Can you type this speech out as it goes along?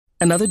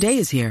Another day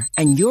is here,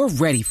 and you're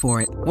ready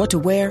for it. What to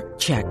wear?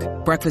 Check.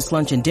 Breakfast,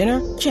 lunch, and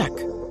dinner? Check.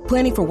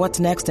 Planning for what's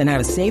next and how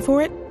to save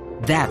for it?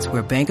 That's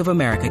where Bank of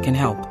America can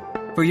help.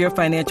 For your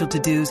financial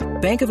to-dos,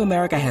 Bank of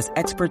America has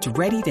experts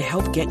ready to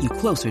help get you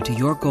closer to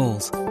your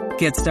goals.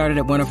 Get started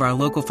at one of our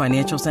local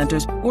financial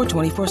centers or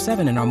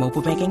 24/7 in our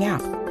mobile banking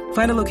app.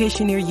 Find a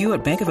location near you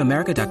at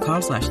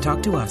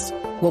bankofamerica.com/talktous.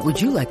 What would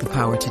you like the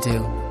power to do?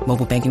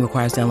 Mobile banking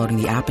requires downloading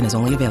the app and is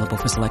only available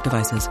for select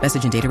devices.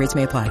 Message and data rates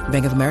may apply.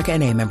 Bank of America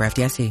N.A., member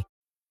FDIC.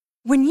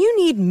 When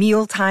you need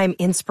mealtime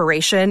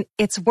inspiration,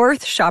 it's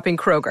worth shopping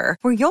Kroger,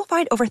 where you'll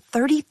find over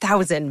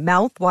 30,000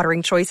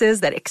 mouth-watering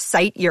choices that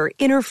excite your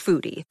inner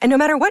foodie. And no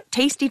matter what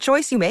tasty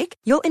choice you make,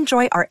 you'll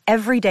enjoy our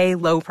everyday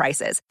low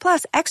prices,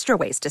 plus extra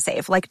ways to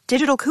save, like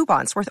digital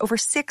coupons worth over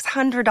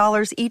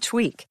 $600 each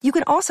week. You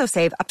can also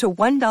save up to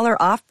 $1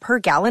 off per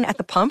gallon at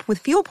the pump with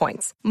fuel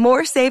points.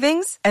 More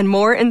savings and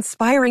more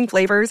inspiring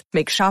flavors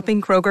make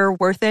shopping Kroger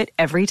worth it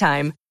every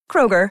time.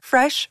 Kroger,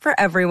 fresh for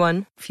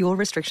everyone. Fuel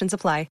restrictions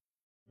apply.